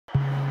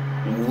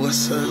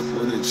What's up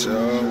with it,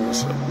 y'all?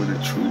 What's up with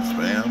it, Truth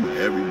fam?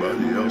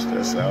 Everybody else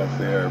that's out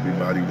there,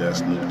 everybody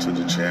that's new to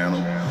the channel.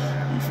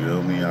 You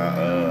feel me?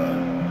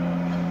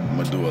 I'm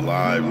gonna do a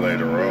live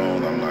later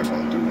on. I'm not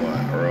gonna do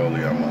one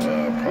early. I'm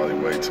gonna probably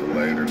wait till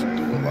later to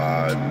do a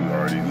live. You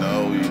already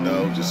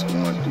know, just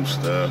going through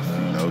stuff.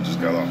 Just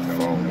got off the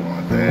phone with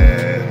my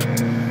dad.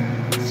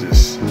 It's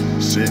just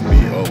shit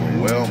be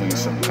overwhelming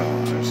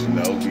sometimes,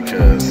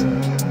 because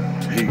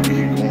he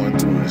going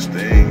through his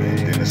thing, and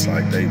then it's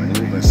like they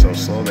moving so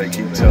slow. They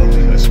keep telling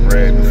him to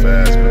spread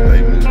fast, but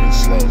they moving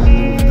slow to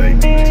do what they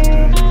need to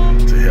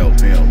do to help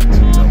him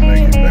to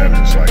make it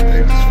better. It's like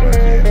they just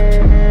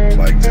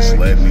fucking just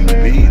letting him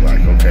be.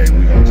 Like, okay,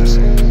 we gonna just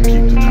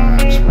keep the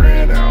time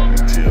spread out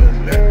until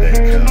that day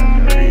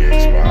come or he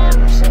expire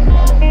or something. I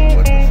don't know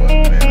what the fuck,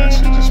 man. That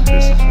shit just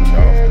pisses me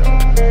off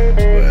though.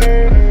 But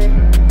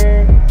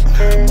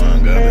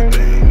among other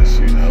things,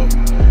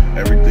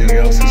 everything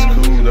else is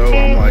cool though.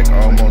 I'm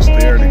almost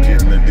there to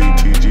getting the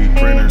DTG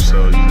printer.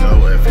 So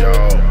if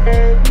y'all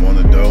want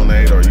to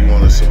donate or you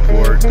want to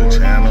support the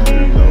channel,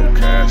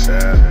 Cash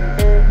App,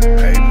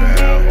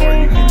 PayPal, or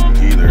you can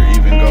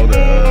even go to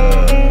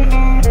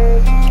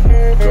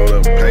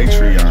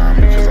Patreon,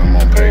 because I'm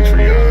on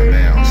Patreon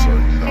now. So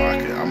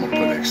I'm gonna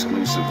put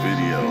exclusive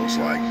videos.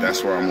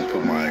 That's where I'm gonna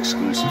put my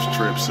exclusive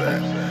trips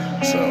at.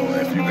 So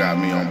if you got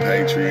me on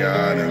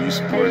Patreon and you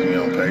support me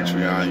on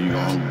Patreon, you're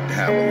gonna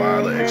have a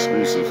lot of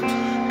exclusive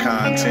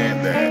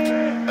content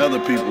that other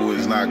people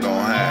is not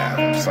gonna have.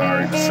 I'm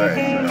sorry to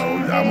say,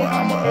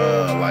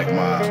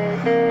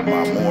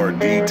 my more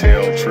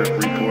detailed trip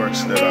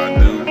reports that I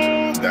do,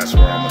 that's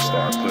where I'm gonna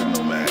start putting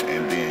them at.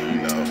 And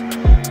then,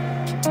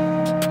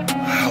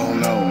 I don't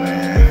know,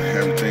 man.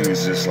 Everything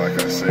is just like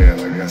I said.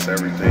 I guess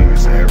everything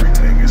is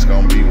everything. It's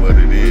gonna be what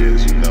it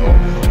is,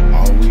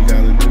 All we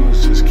gotta do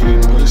is just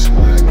keep pushing.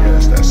 I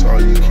guess that's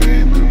all you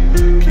can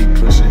do. Keep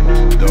pushing.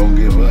 Don't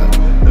give up.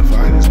 The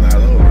fight is not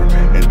over.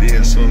 And then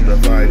as soon as the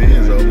fight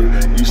is over,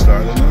 you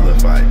start another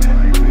fight.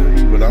 You feel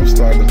me? But I'm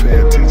starting to pay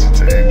attention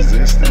to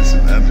existence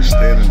and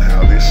understanding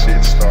how this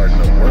shit's starting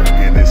to work.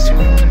 And it's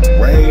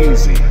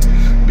crazy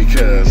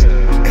because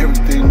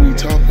everything we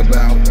talk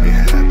about, it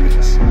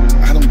happens.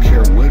 I don't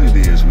care what it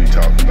is we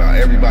talk about.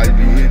 Everybody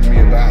be hitting me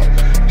about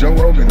Joe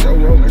Rogan.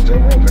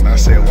 I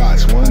said,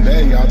 watch, one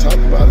day y'all talk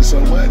about it so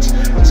much,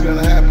 it's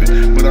gonna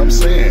happen. But I'm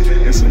saying,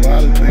 it's a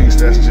lot of things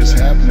that's just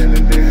happening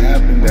and then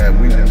happen that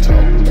we didn't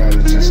talk about.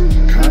 It's just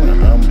kind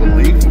of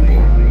unbelievable.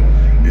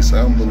 It's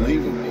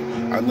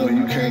unbelievable. I know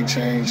you can't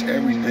change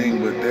everything,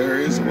 but there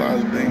is a lot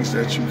of things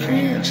that you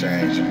can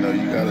change. You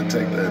gotta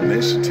take the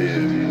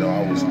initiative.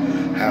 I was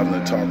having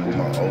a talk with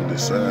my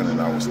oldest son, and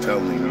I was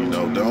telling him,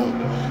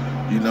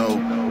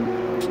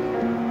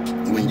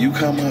 when you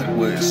come up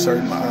with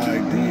certain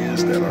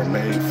ideas that are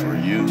made for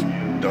you,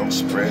 don't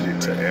spread it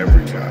to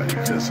everybody,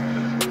 because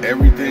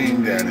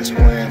everything that is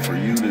planned for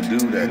you to do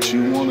that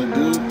you want to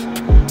do,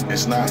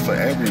 it's not for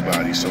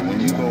everybody. So when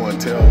you go and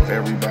tell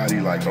everybody,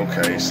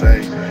 okay,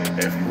 say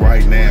if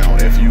right now,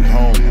 if you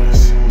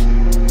homeless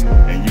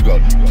and you go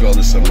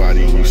to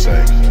somebody and you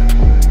say,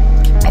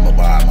 I'm gonna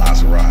buy a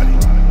Maserati,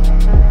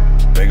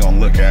 they gonna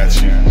look at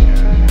you,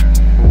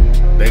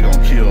 they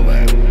gonna kill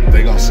that.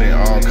 They gonna send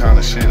all kind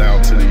of shit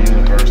out to the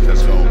universe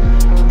that's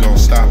gonna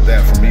stop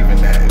that from even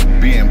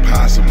that being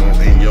possible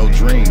in your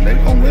dream. They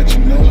gonna let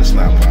you know it's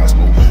not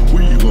possible.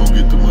 Where you gonna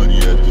get the money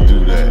at to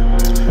do that?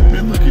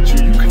 Man, look at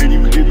you. You can't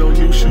even get no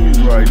new shoes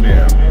right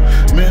now.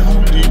 Man,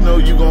 who do you know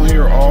you gonna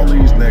hear all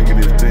these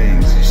negative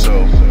things?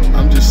 So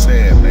I'm just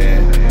saying,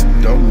 man,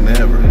 don't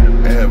never,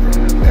 ever,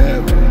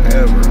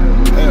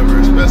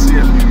 especially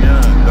if you're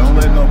young, don't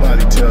let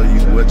nobody tell you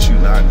what you're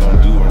not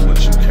gonna do or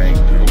what you can't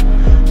do.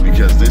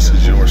 Because this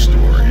is your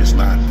story, it's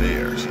not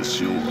theirs, it's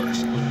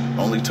yours.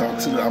 Only talk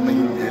to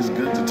it's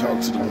good to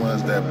talk to the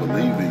ones that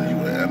believe in you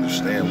and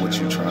understand what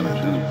you're trying to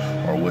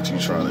do or what you're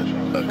trying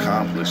to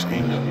accomplish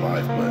in your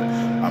life. But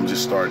I'm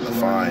just starting to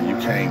find you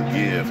can't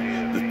give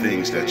the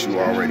things that you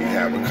already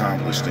have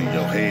accomplished in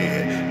your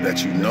head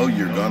that you're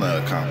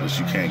gonna accomplish.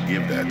 You can't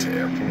give that to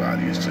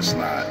everybody. It's just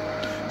not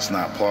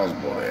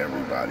plausible to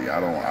everybody. I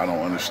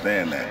don't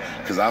understand that,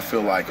 because I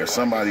feel like if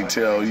somebody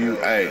tell you,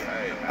 hey,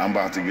 I'm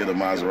about to get a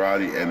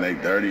Maserati, and they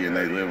dirty and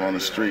they live on the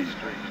street,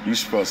 you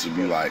supposed to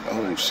be like,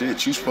 oh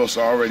shit, you supposed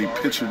to already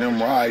picture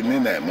them riding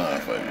in that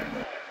motherfucker.